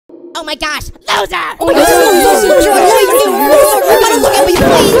Oh my gosh, loser! Oh my gosh, loser! Look at me,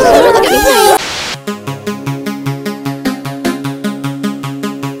 please! Look at me, please!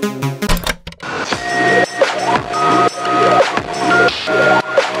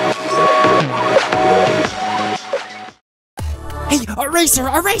 Hey, eraser!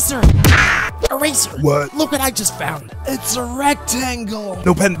 Eraser! Eraser! What? Look what I just found. It's a rectangle.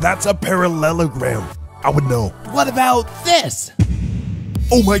 No, Ben, that's a parallelogram. I would know. What about this?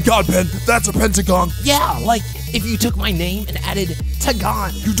 Oh my god, Ben, that's a pentagon. Yeah, like if you took my name and added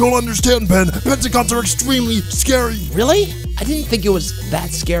Tagon. You don't understand, Ben. Pentagons are extremely scary. Really? I didn't think it was that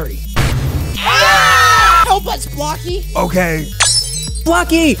scary. Ah! Help us, Blocky! Okay.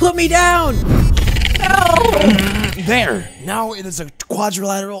 Blocky, put me down! There. Now it is a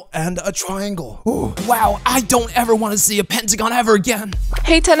quadrilateral and a triangle. Ooh, wow, I don't ever want to see a pentagon ever again.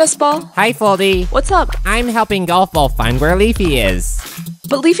 Hey, tennis ball. Hi, Foldy. What's up? I'm helping Golf Ball find where Leafy is.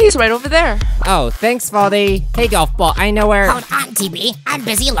 But Leafy's right over there. Oh, thanks, Foldy. Hey, Golf Ball, I know where— Hold on, TB. I'm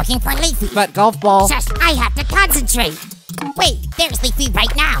busy looking for Leafy. But Golf Ball— Shush, I have to concentrate. Wait, there's Leafy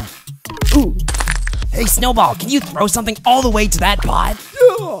right now. Ooh. Hey, Snowball, can you throw something all the way to that pod?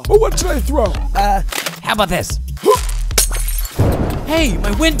 Yeah. What should I throw? How about this? Hey,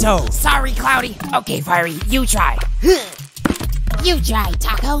 my window! Sorry, Cloudy. Okay, Fiery, you try. You try,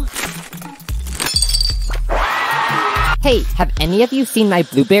 Taco. Hey, have any of you seen my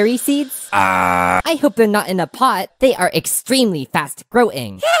blueberry seeds? I hope they're not in a pot. They are extremely fast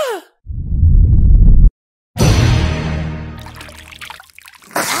growing.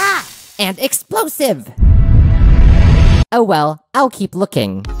 And explosive. Oh well, I'll keep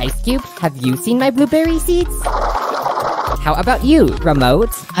looking. Ice Cube, have you seen my blueberry seeds? How about you,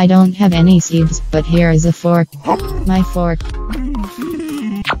 Remote? I don't have any seeds, but here is a fork. My fork.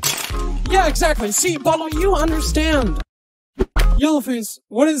 Yeah, exactly. See, Bubble, you understand. Yellowface,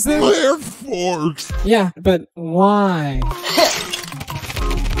 what is this? They're forks. Yeah, but why?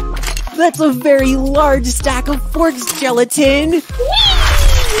 That's a very large stack of forks, Gelatin!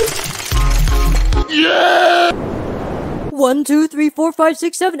 Yeah! 1, 2, 3, 4, 5,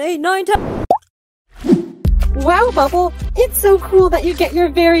 6, 7, 8, 9, 10. Wow, Bubble! It's so cool that you get your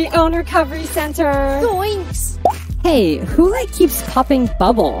very own recovery center! Yoinks! Hey, who keeps popping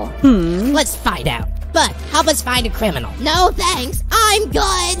Bubble? Let's find out. But help us find a criminal. No thanks, I'm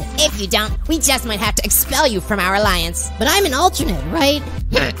good. If you don't, we just might have to expel you from our alliance. But I'm an alternate, right?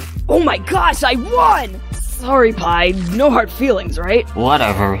 Oh my gosh, I won! Sorry, Pie. No hard feelings, right?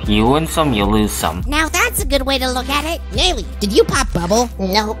 Whatever. You win some, you lose some. Now that's a good way to look at it. Naily, did you pop Bubble?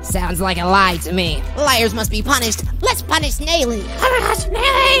 Nope. Sounds like a lie to me. Liars must be punished. Let's punish Naily. Punish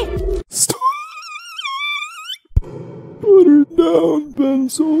Naily! Stop. Put her down,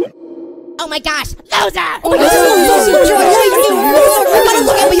 Pencil. Oh my gosh, loser! Oh my gosh,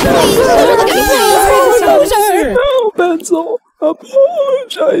 look at me, please! Look at me, please! Loser! No, Pencil.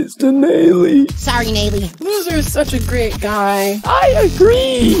 Apologize to Naily. Sorry, Naily. Loser is such a great guy. I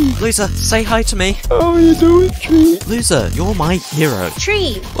agree. Loser, say hi to me. How you doing, Tree? Loser, you're my hero.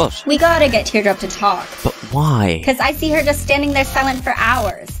 Tree! What? We gotta get Teardrop to talk. But why? Because I see her just standing there silent for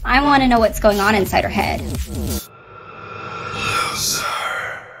hours. I want to know what's going on inside her head.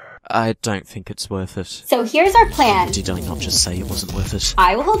 I don't think it's worth it. So here's our plan. Did I not just say it wasn't worth it?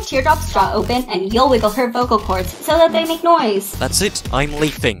 I will hold Teardrop's straw open and you'll wiggle her vocal cords so that they make noise. That's it. I'm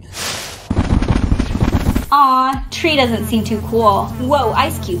leaping. Aw, Tree doesn't seem too cool. Whoa,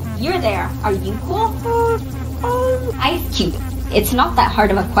 Ice Cube, you're there. Are you cool? Ice Cube, it's not that hard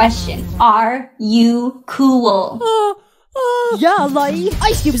of a question. Are you cool? Yeah, Lighty.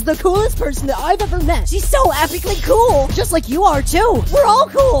 Ice Cube is the coolest person that I've ever met. She's so epically cool. Just like you are, too. We're all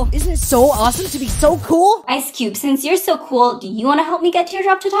cool. Isn't it so awesome to be so cool? Ice Cube, since you're so cool, do you want to help me get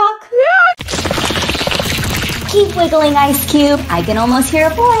Teardrop to talk? Yeah. Keep wiggling, Ice Cube. I can almost hear a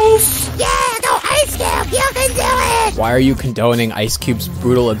voice. Yeah, go Ice Cube. You can do it. Why are you condoning Ice Cube's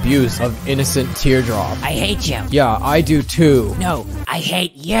brutal abuse of innocent Teardrop? I hate you. Yeah, I do too. No, I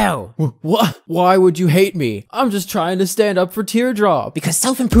hate you. What? Why would you hate me? I'm just trying to stand up for Teardrop. Because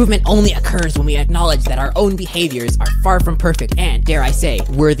self-improvement only occurs when we acknowledge that our own behaviors are far from perfect and, dare I say,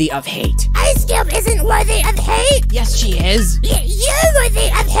 worthy of hate. Ice Cube isn't worthy of hate. Yes, she is. You're worthy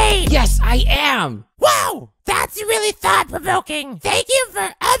of hate. Yes, I am. Wow, that's really thought-provoking. Thank you for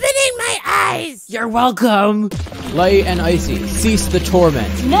opening my eyes. You're welcome. Light and Icy, cease the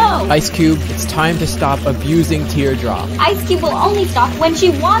torment. No. Ice Cube, it's time to stop abusing Teardrop. Ice Cube will only stop when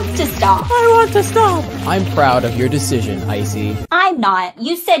she wants to stop. I want to stop. I'm proud of your decision, Icy. I'm not.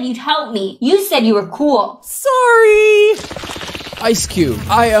 You said you'd help me. You said you were cool. Sorry. Ice Cube,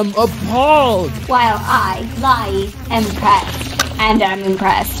 I am appalled. While I, Lai, am impressed. And I'm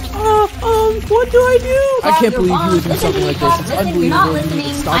impressed. What do I do? I can't believe you would do something like this. It's unbelievable. You need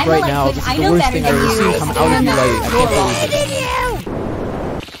to stop right now. This is the worst thing I've ever seen come out of you, Light. I can't believe it.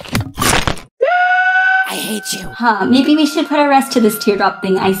 I hate you. Huh, maybe we should put a rest to this teardrop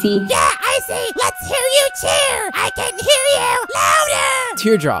thing, Icy. Yeah, Icy, let's hear you cheer. I can hear you louder.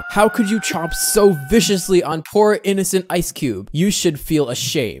 Teardrop, how could you chomp so viciously on poor innocent Ice Cube? You should feel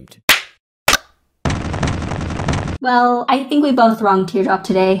ashamed. Well, I think we both wronged Teardrop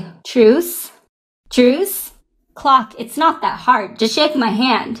today. Truce? Truce? Clock, it's not that hard. Just shake my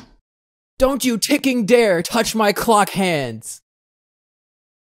hand. Don't you ticking dare touch my clock hands.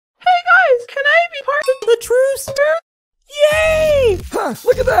 Hey guys, can I be part of the truce? Yay! Huh,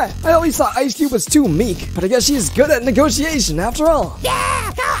 look at that! I always thought Ice Cube was too meek, but I guess she's good at negotiation after all.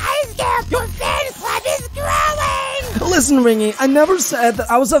 Yeah, go Ice Cube! Your fan club is growing! Listen, Ringy, I never said that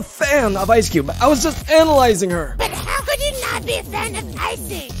I was a fan of Ice Cube. I was just analyzing her. But how could you not be a fan of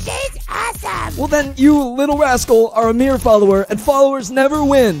Icy? She's awesome! Well then, you little rascal are a mere follower, and followers never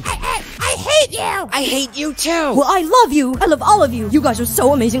win. I hate you! I hate you too! Well, I love you! I love all of you! You guys are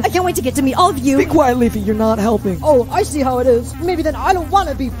so amazing! I can't wait to get to meet all of you! Be quiet, Leafy, you're not helping. Oh, I see how it is. Maybe then I don't want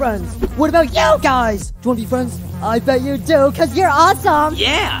to be friends. What about you guys? Do you want to be friends? I bet you do, cause you're awesome!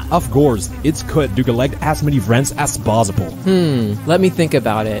 Yeah! Of course, it's good to collect as many friends as possible. Let me think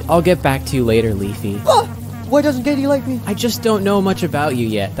about it. I'll get back to you later, Leafy. Why doesn't Katie like me? I just don't know much about you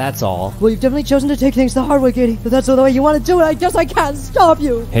yet, that's all. Well, you've definitely chosen to take things the hard way, Katie. If that's the way you want to do it, I guess I can't stop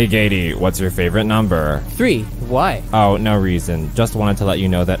you. Hey Katie, what's your favorite number? 3. Why? Oh, no reason. Just wanted to let you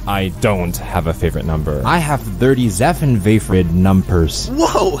know that I don't have a favorite number. I have 37 favorite numbers.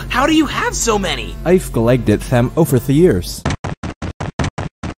 Whoa! How do you have so many? I've collected them over the years.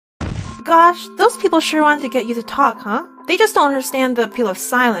 Gosh, those people sure wanted to get you to talk, huh? They just don't understand the appeal of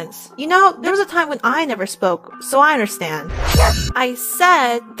silence. You know, there was a time when I never spoke, so I understand. I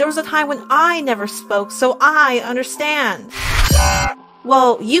said there was a time when I never spoke, so I understand.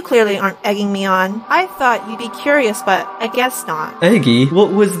 Well, you clearly aren't egging me on. I thought you'd be curious, but I guess not. Eggy?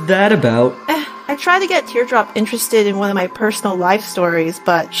 What was that about? I tried to get Teardrop interested in one of my personal life stories,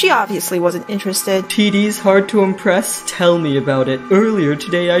 but she obviously wasn't interested. TD's hard to impress? Tell me about it. Earlier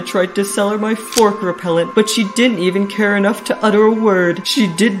today I tried to sell her my fork repellent, but she didn't even care enough to utter a word. She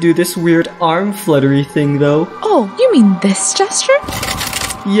did do this weird arm fluttery thing though. Oh, you mean this gesture?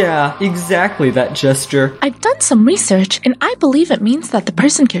 Yeah, exactly that gesture. I've done some research, and I believe it means that the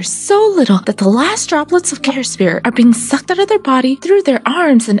person cares so little that the last droplets of care spirit are being sucked out of their body, through their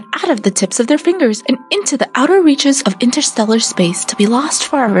arms, and out of the tips of their fingers, and into the outer reaches of interstellar space to be lost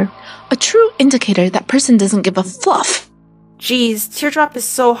forever. A true indicator that person doesn't give a fluff. Geez, Teardrop is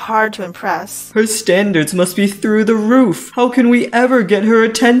so hard to impress. Her standards must be through the roof. How can we ever get her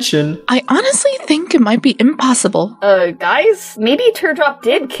attention? I honestly think it might be impossible. Guys? Maybe Teardrop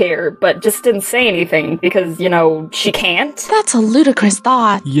did care, but just didn't say anything because, you know, she can't? That's a ludicrous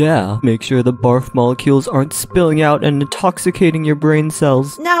thought. Yeah, make sure the barf molecules aren't spilling out and intoxicating your brain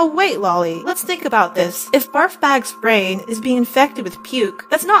cells. Now wait, Lolly. Let's think about this. If Barfbag's brain is being infected with puke,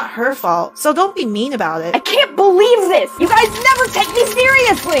 that's not her fault, so don't be mean about it. I can't believe this! You guys never take me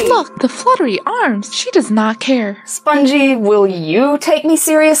seriously! Look, the fluttery arms. She does not care. Spongy, will you take me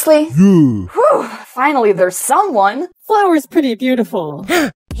seriously? Yeah. Whew, finally there's someone. Flower's pretty beautiful.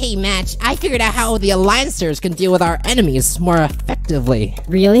 Hey, Match, I figured out how the Alliancers can deal with our enemies more effectively.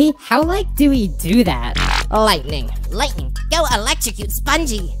 Really? How, do we do that? Lightning. Lightning, go electrocute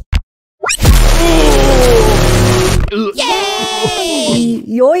Spongy. Yay!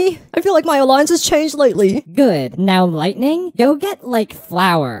 Yoy! I feel like my alliance has changed lately. Good. Now, Lightning, go get,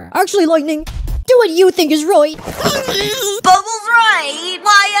 Flower. Actually, Lightning, do what you think is right. Bubble's right!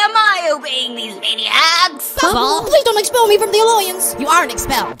 Why am I obeying these maniacs? Bubble? Please don't expel me from the alliance! You aren't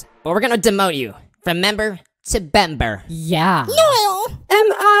expelled, but we're gonna demote you from member to Bember. Yeah. No! Am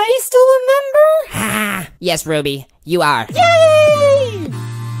I still a member? Ah, yes, Ruby, you are. Yay!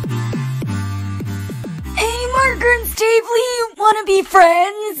 Hey, Marker and Stavely, wanna be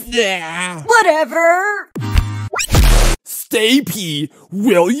friends? Yeah. Whatever. Stapy,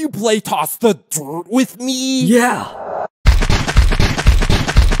 will you play toss the dirt with me? Yeah.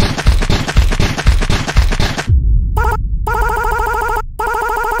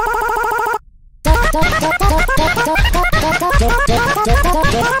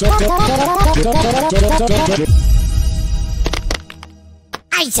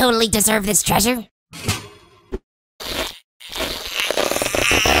 I totally deserve this treasure.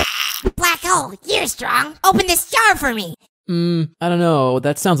 Black hole, you're strong. Open this jar for me. I don't know.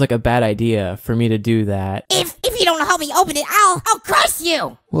 That sounds like a bad idea for me to do that. If you don't help me open it, I'll crush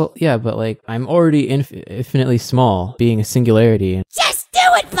you. Well, yeah, but I'm already infinitely small, being a singularity. Just Do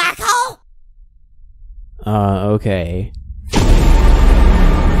it, black hole! Okay.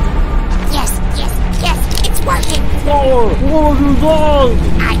 Yes, it's working! What is that?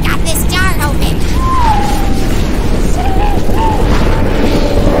 I got this jar open!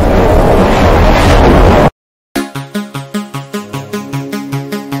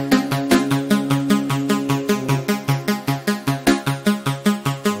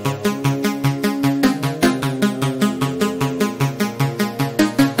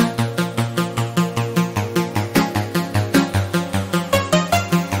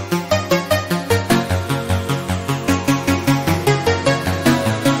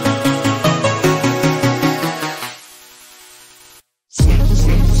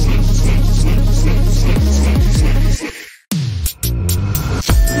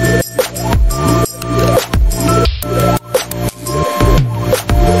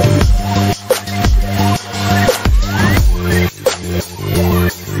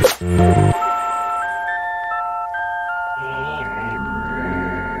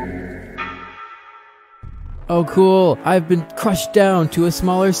 Oh, cool. I've been crushed down to a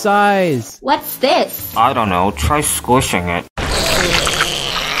smaller size. What's this? I don't know, try squishing it.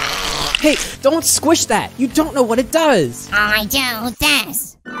 Hey, don't squish that. You don't know what it does. I do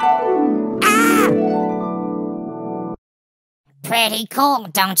this. Pretty cool,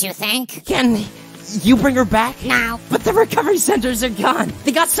 don't you think? Can you bring her back? No. But the recovery centers are gone.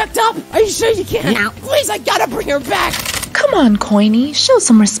 They got sucked up. Are you sure you can? No. Please, I gotta bring her back. Come on, Coiny, show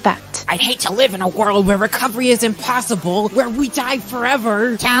some respect. I'd hate to live in a world where recovery is impossible, where we die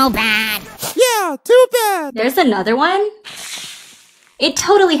forever. Too bad. Yeah, too bad. There's another one? It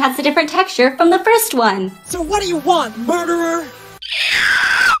totally has a different texture from the first one. So what do you want, murderer?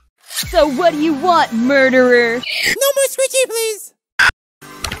 So what do you want, murderer? No more squishy, please.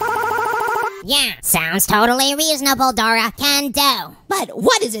 Yeah, sounds totally reasonable, Dora. Can do. But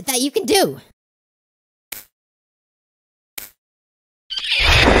what is it that you can do?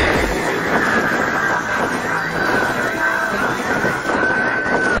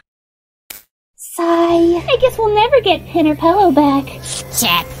 Sigh. I guess we'll never get Pin or Pillow back.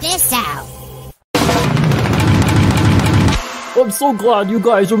 Check this out. I'm so glad you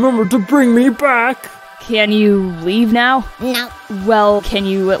guys remembered to bring me back. Can you leave now? No. Well, can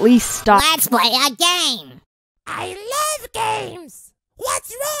you at least stop? Let's play a game. I love games.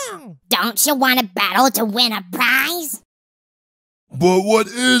 What's wrong? Don't you want to battle to win a prize? But what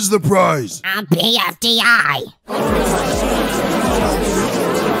is the prize? A BFDI.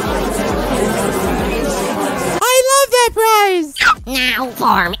 I love that prize. Now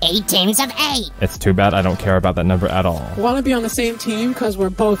form 8 teams of 8. It's too bad I don't care about that number at all. Want to be on the same team because we're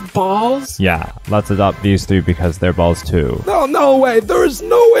both balls? Yeah, let's adopt these three because they're balls too. No way. There is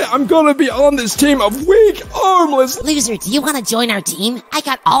no way I'm gonna be on this team of weak, armless. Loser, do you want to join our team? I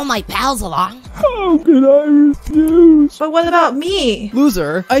got all my pals along. How could I refuse? But what about me?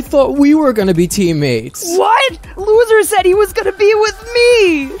 Loser, I thought we were gonna be teammates. What? Loser said he was gonna be with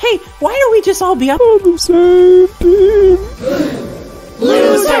me. Hey, why don't we just all be up on the same team?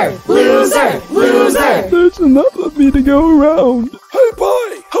 Loser! Loser! Loser! There's enough of me to go around. Hey,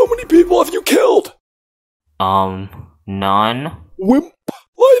 bye! How many people have you killed? None. Wimp.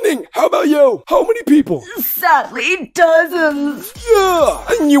 Lightning, how about you? How many people? Sadly, dozens. Yeah,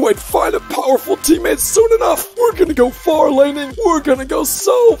 I knew I'd find a powerful teammate soon enough. We're gonna go far, Lightning. We're gonna go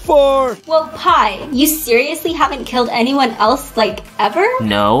so far. Well, Pi, you seriously haven't killed anyone else, like, ever?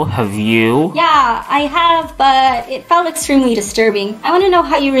 No, have you? Yeah, I have, but it felt extremely disturbing. I want to know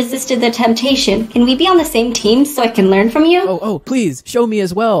how you resisted the temptation. Can we be on the same team so I can learn from you? Oh, please, show me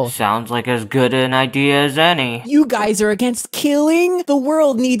as well. Sounds like as good an idea as any. You guys are against killing? The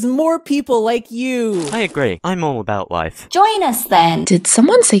world needs more people like you. I agree. I'm all about life. Join us then. Did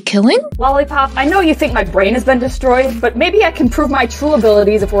someone say killing? Lollipop, I know you think my brain has been destroyed, but maybe I can prove my true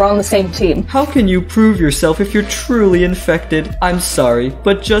abilities if we're on the same team. How can you prove yourself if you're truly infected? I'm sorry,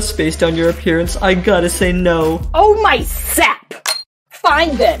 but just based on your appearance, I gotta say no. Oh my sap!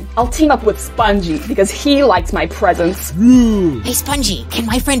 Fine then, I'll team up with Spongy because he likes my presence. Hey Spongy, can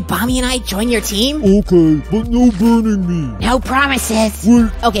my friend Bommy and I join your team? Okay, but no burning me. No promises.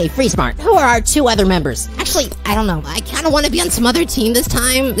 What? Okay, Free Smart, who are our 2 other members? Actually, I don't know. I kind of want to be on some other team this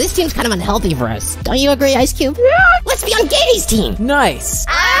time. This team's kind of unhealthy for us. Don't you agree, Ice Cube? Yeah. Let's be on Gady's team. Nice.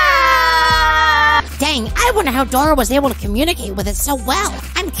 Dang, I wonder how Dora was able to communicate with it so well.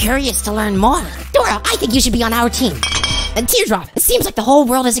 I'm curious to learn more. Dora, I think you should be on our team. And Teardrop, it seems like the whole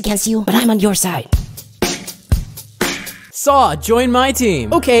world is against you, but I'm on your side. Saw, join my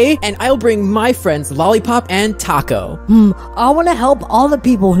team. Okay, and I'll bring my friends Lollipop and Taco. I want to help all the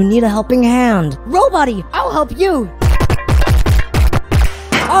people who need a helping hand. Roboty, I'll help you.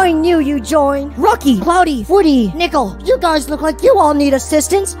 I knew you'd join. Rocky, Cloudy, Woody, Nickel, you guys look like you all need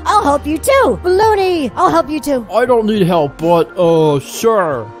assistance. I'll help you too. Balloony, I'll help you too. I don't need help, but,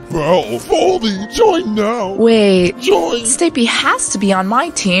 sure. Well, Baldy, join now. Wait, Join. Stapy has to be on my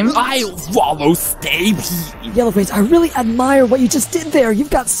team. I'll follow Stapy. Yellowface, I really admire what you just did there. You've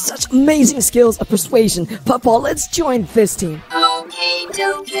got such amazing skills of persuasion. Puffball, let's join this team.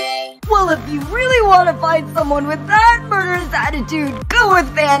 Okay. Well, if you really want to find someone with that murderous attitude, go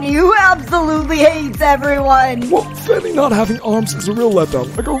with Fanny, who absolutely hates everyone. Well, Fanny not having arms is a real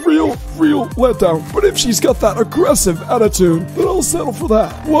letdown. Like a real letdown. But if she's got that aggressive attitude, then I'll settle for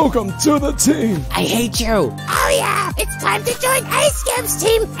that. Welcome to the team. I hate you. Oh yeah, it's time to join Ice Camp's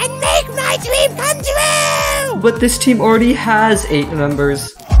team and make my dream come true! But this team already has 8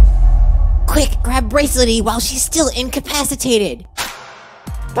 members. Quick, grab Bracelety while she's still incapacitated.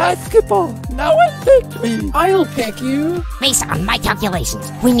 Basketball, no one picked me. I'll pick you. Based on my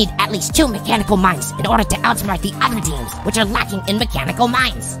calculations, we need at least 2 mechanical minds in order to outsmart the other teams, which are lacking in mechanical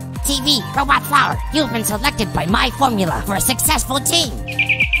minds. TV, Robot Flower, you've been selected by my formula for a successful team.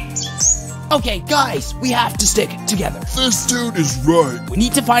 Okay, guys, we have to stick together. This dude is right. We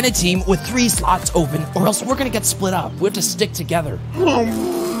need to find a team with 3 slots open, or else we're gonna get split up. We have to stick together. Look,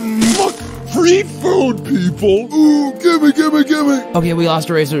 free food, people. Ooh, gimme. Okay, we lost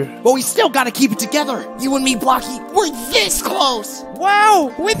Eraser. But we still gotta keep it together. You and me, Blocky, we're this close.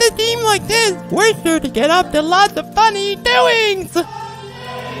 Wow, with a team like this, we're sure to get up to lots of funny doings.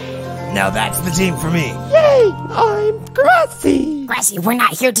 Now that's the team for me. Yay, I'm Grassy. Grassy, we're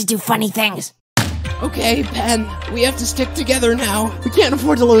not here to do funny things. Okay, Pen, we have to stick together now. We can't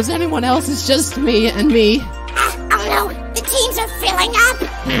afford to lose anyone else. It's just me and me. Oh no, the teams are filling up.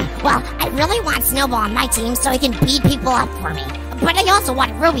 Well, I really want Snowball on my team so he can beat people up for me. But I also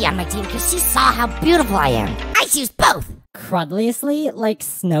want Ruby on my team because she saw how beautiful I am. I choose both. Crudliously, like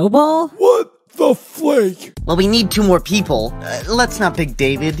Snowball? What the flake? Well, we need 2 more people. Let's not pick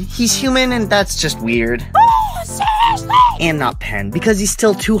David. He's human and that's just weird. Oh, seriously? And not Penn, because he's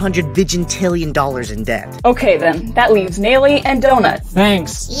still $200 bajillion in debt. Okay then, that leaves Naily and Donut.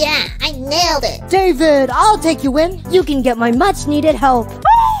 Thanks. Yeah, I nailed it. David, I'll take you in. You can get my much needed help.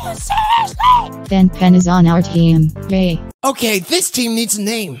 Oh, seriously? Then Penn is on our team. Yay. Okay, this team needs a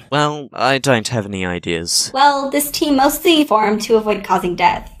name. Well, I don't have any ideas. Well, this team mostly formed to avoid causing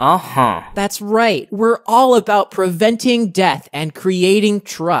death. Uh-huh. That's right. We're all about preventing death and creating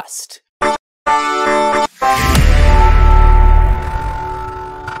trust.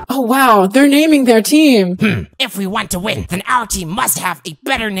 Oh wow, they're naming their team. If we want to win, then our team must have a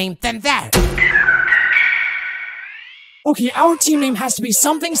better name than that. Okay, our team name has to be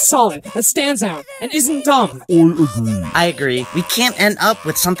something solid that stands out and isn't dumb. I agree. We can't end up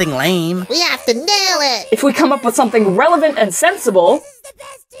with something lame. We have to nail it. If we come up with something relevant and sensible... This is the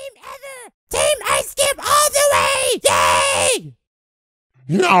best team ever. Team Ice Camp all the way. Yay!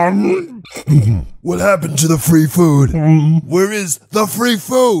 What happened to the free food? Where is the free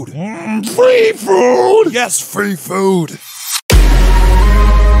food? Free food! Yes, free food!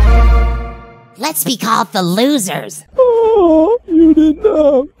 Let's be called the Losers. Oh, you didn't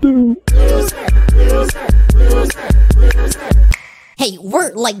have to. Hey,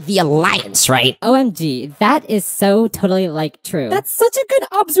 we're like the Alliance, right? OMG, that is so totally, like, true. That's such a good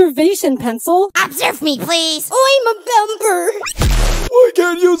observation, Pencil. Observe me, please. I'm a member. Why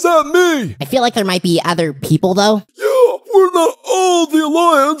can't use that me? I feel like there might be other people, though. Yeah, we're not all the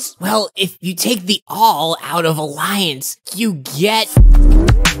Alliance. Well, if you take the all out of Alliance, you get...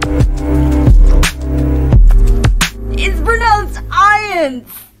 It's pronounced Ions.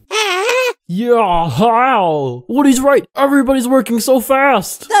 Yeah, how? Woody's right. Everybody's working so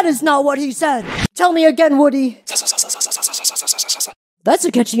fast. That is not what he said. Tell me again, Woody. That's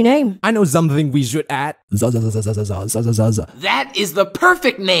a catchy name. I know something we should add. That is the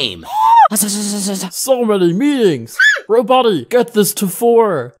perfect name. So many meetings. Robotty, get this to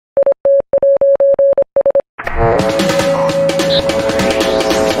 4.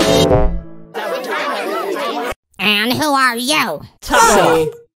 And who are you? Tommy.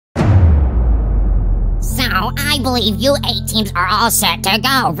 So, I believe you 8 teams are all set to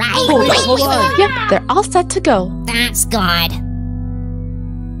go, right? Hold on. Yep, they're all set to go. That's good.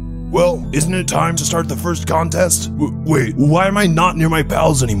 Well, isn't it time to start the first contest? Wait, why am I not near my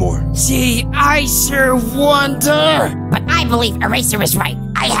pals anymore? Gee, I sure wonder. But I believe Eraser is right.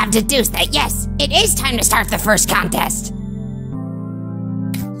 I have deduced that yes, it is time to start the first contest.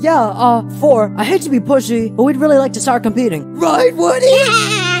 Yeah, 4. I hate to be pushy, but we'd really like to start competing. Right, Woody?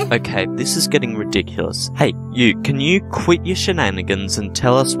 Yeah. Okay, this is getting ridiculous. Hey, can you quit your shenanigans and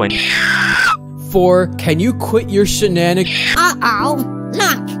tell us when... 4, can you quit your shenanigans? Uh-oh.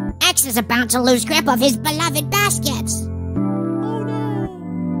 Look, X is about to lose grip of his beloved baskets.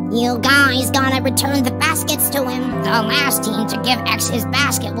 You guys gotta return the baskets to him. The last team to give X his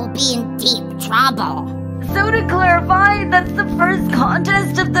basket will be in deep trouble. So to clarify, that's the first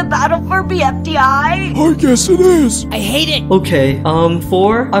contest of the battle for BFDI? I guess it is. I hate it. Okay,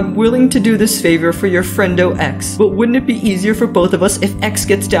 4, I'm willing to do this favor for your friendo X, but wouldn't it be easier for both of us if X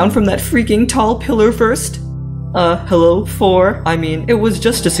gets down from that freaking tall pillar first? Hello, 4? I mean, it was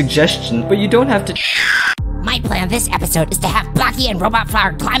just a suggestion, but you don't have to— My plan this episode is to have Blocky and Robot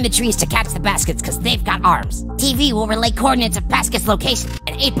Flower climb the trees to catch the baskets because they've got arms. TV will relay coordinates of baskets' location,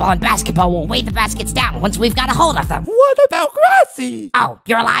 and 8-Ball and Basketball will weigh the baskets down once we've got a hold of them. What about Grassy? Oh,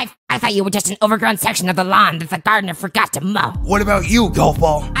 you're alive? I thought you were just an overgrown section of the lawn that the gardener forgot to mow. What about you, Golf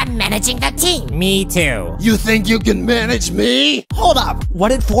Ball? I'm managing the team. Me too. You think you can manage me? Hold up. What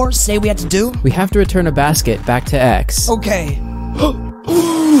did 4 say we had to do? We have to return a basket back to X. Okay.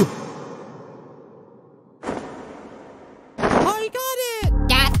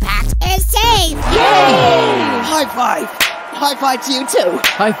 That pact is safe! Yay! High five! High five to you too!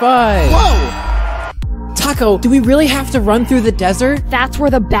 High five! Whoa! Taco, do we really have to run through the desert? That's where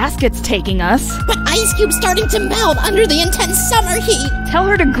the basket's taking us. But Ice Cube's starting to melt under the intense summer heat. Tell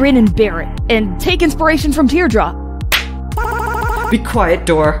her to grin and bear it, and take inspiration from Teardrop. Be quiet,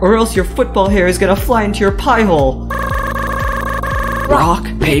 Dora, or else your football hair is gonna fly into your pie hole. Rock,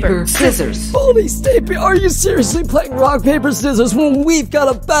 paper, scissors. Holy Stampy, are you seriously playing rock, paper, scissors when we've got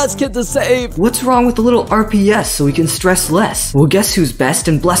a basket to save? What's wrong with a little RPS so we can stress less? We'll guess who's best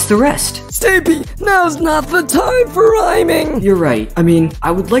and bless the rest. Stampy, now's not the time for rhyming. You're right. I mean,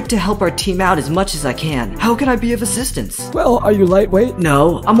 I would like to help our team out as much as I can. How can I be of assistance? Well, are you lightweight?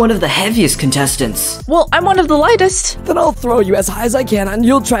 No, I'm one of the heaviest contestants. Well, I'm one of the lightest. Then I'll throw you as high as I can and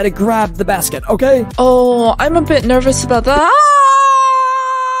you'll try to grab the basket, okay? Oh, I'm a bit nervous about that.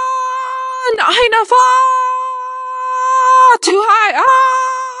 High enough. Too high.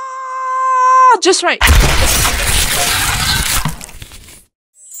 Just right.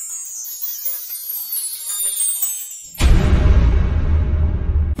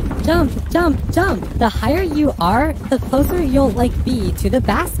 Jump, jump, jump. The higher you are, the closer you'll be to the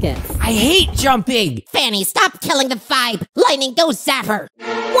basket. I hate jumping. Fanny, stop killing the vibe. Lightning, go zap her.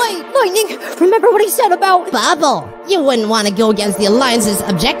 Wait, Lightning, remember what he said about Bubble. You wouldn't want to go against the Alliance's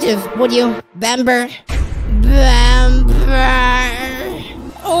objective, would you, Bamber? Bamber.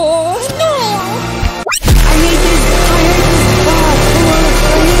 Oh, no. I hate this.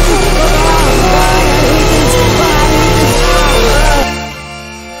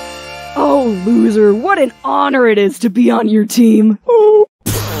 Oh, loser, what an honor it is to be on your team. Oh,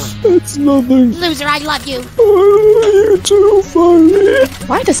 it's nothing. Loser, I love you. You too, Fiery.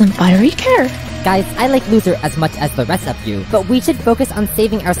 Why doesn't Fiery care? Guys, I like Loser as much as the rest of you, but we should focus on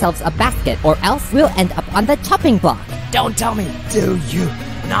saving ourselves a basket, or else we'll end up on the chopping block. Don't tell me. Do you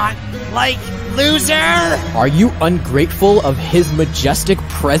not like Loser? Are you ungrateful of his majestic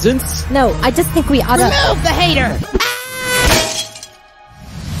presence? No, I just think we oughta— Remove the hater!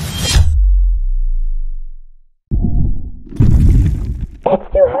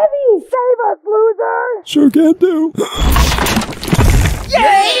 It's too heavy! Save us, loser! Sure can do.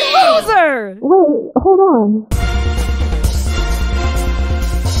 Yay, loser! Wait, hold on.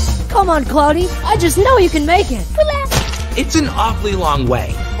 Come on, Cloudy. I just know you can make it. It's an awfully long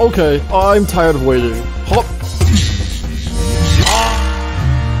way. Okay, I'm tired of waiting. Hop.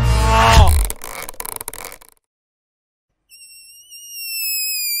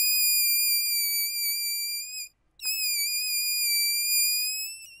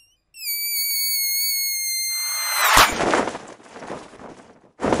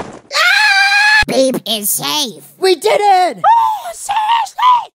 Babe is safe. We did it! Oh,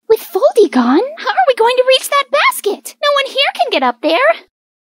 seriously? With Foldy gone, how are we going to reach that basket? No one here can get up there.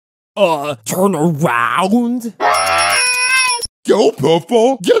 Turn around. Go,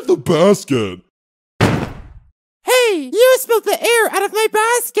 Puffball. Get the basket. Hey, you spilled the air out of my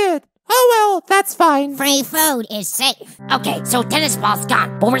basket. Oh well, that's fine. Free food is safe. Okay, so tennis ball's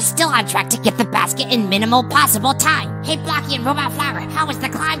gone, but we're still on track to get the basket in minimal possible time. Hey, Blocky and Robot Flower, how is the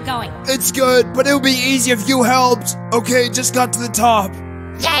climb going? It's good, but it would be easier if you helped. Okay, just got to the top.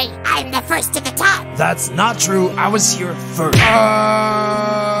 Yay, I'm the first to the top. That's not true. I was here first.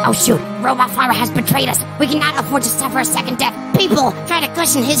 Oh shoot, Robot Flower has betrayed us. We cannot afford to suffer a second death. People, try to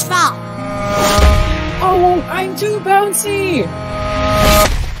cushion his fall. Oh, I'm too bouncy.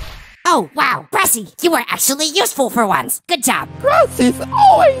 Oh, Oh, wow. Brassy, you were actually useful for once. Good job. Grassy's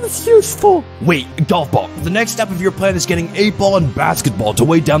always useful. Wait, golf ball. The next step of your plan is getting 8-ball and basketball to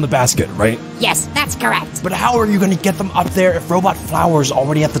weigh down the basket, right? Yes, that's correct. But how are you going to get them up there if Robot Flower's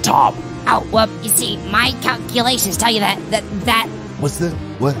already at the top? Oh, well, you see, my calculations tell you that... What's this?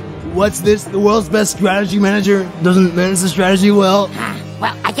 What's this? The world's best strategy manager doesn't manage the strategy well?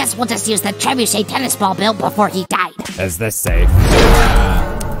 Well, I guess we'll just use the trebuchet tennis ball built before he died. Is this safe?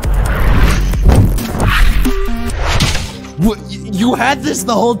 What, you had this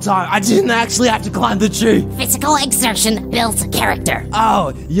the whole time. I didn't actually have to climb the tree. Physical exertion builds character.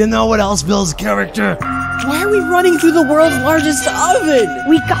 Oh, you know what else builds character? Why are we running through the world's largest oven?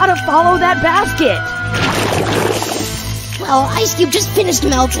 We gotta follow that basket. Well, Ice Cube just finished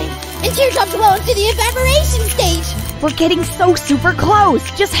melting, and Teardrop's well into the evaporation stage. We're getting so super close.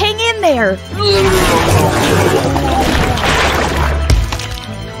 Just hang in there.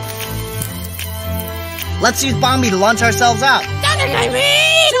 Let's use Bombi to launch ourselves out.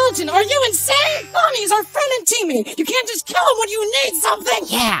 Chilton, are you insane? Bonnie's our friend and teammate. You can't just kill him when you need something.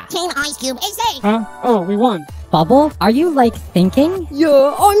 Yeah. Team Ice Cube is safe. Huh? Oh, we won. Bubble, are you, like, thinking?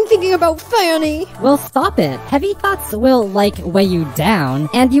 Yeah, I'm thinking about Fanny. Well, stop it. Heavy thoughts will, like, weigh you down,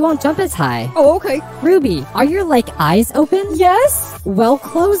 and you won't jump as high. Oh, okay. Ruby, are your, like, eyes open? Yes? Well,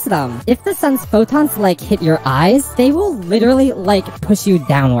 close them. If the sun's photons, like, hit your eyes, they will literally, like, push you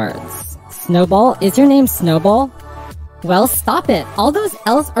downwards. Snowball, is your name Snowball? Well, stop it. All those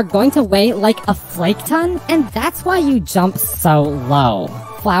L's are going to weigh like a flake ton, and that's why you jump so low.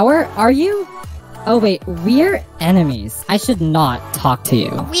 Flower, are you? Oh wait, we're enemies. I should not talk to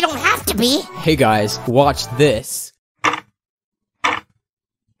you. We don't have to be. Hey guys, watch this.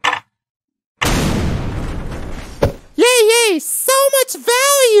 Yay, so much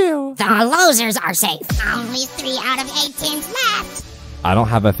value! The losers are safe. Only 3 out of 8 teams left. I don't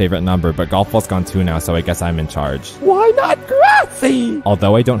have a favorite number, but Golf Ball's gone 2 now, so I guess I'm in charge. Why not Grassy?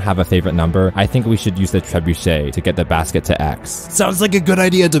 Although I don't have a favorite number, I think we should use the trebuchet to get the basket to X. Sounds like a good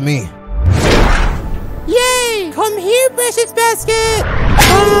idea to me. Yay! Come here, precious basket!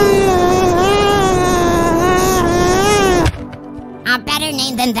 A better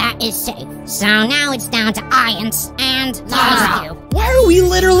name than that is safe. So now it's down to Ions and Teardrop. Why are we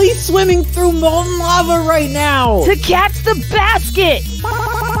literally swimming through molten lava right now? To catch the basket!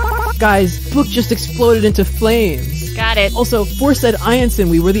 Guys, Book just exploded into flames. Got it. Also, Four said Ianson,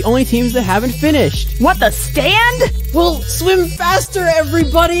 we were the only teams that haven't finished. What, the stand? Well, swim faster,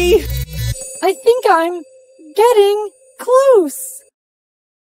 everybody! I think I'm getting close.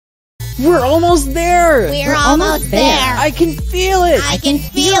 We're almost there! We're almost there. I can feel it! I can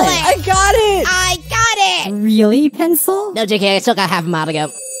feel it. I got it! I got it! Really, Pencil? No, JK, I still got half a mile to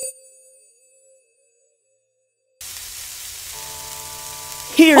go.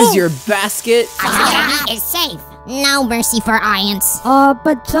 Here's your basket. Agility is safe. No mercy for Ions.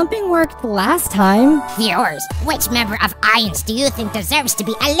 But jumping worked last time. Viewers, which member of Ions do you think deserves to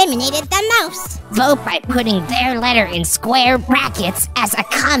be eliminated the most? Vote by putting their letter in square brackets as a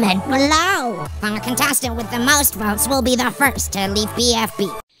comment below. The contestant with the most votes will be the first to leave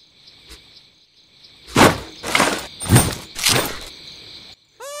BFB.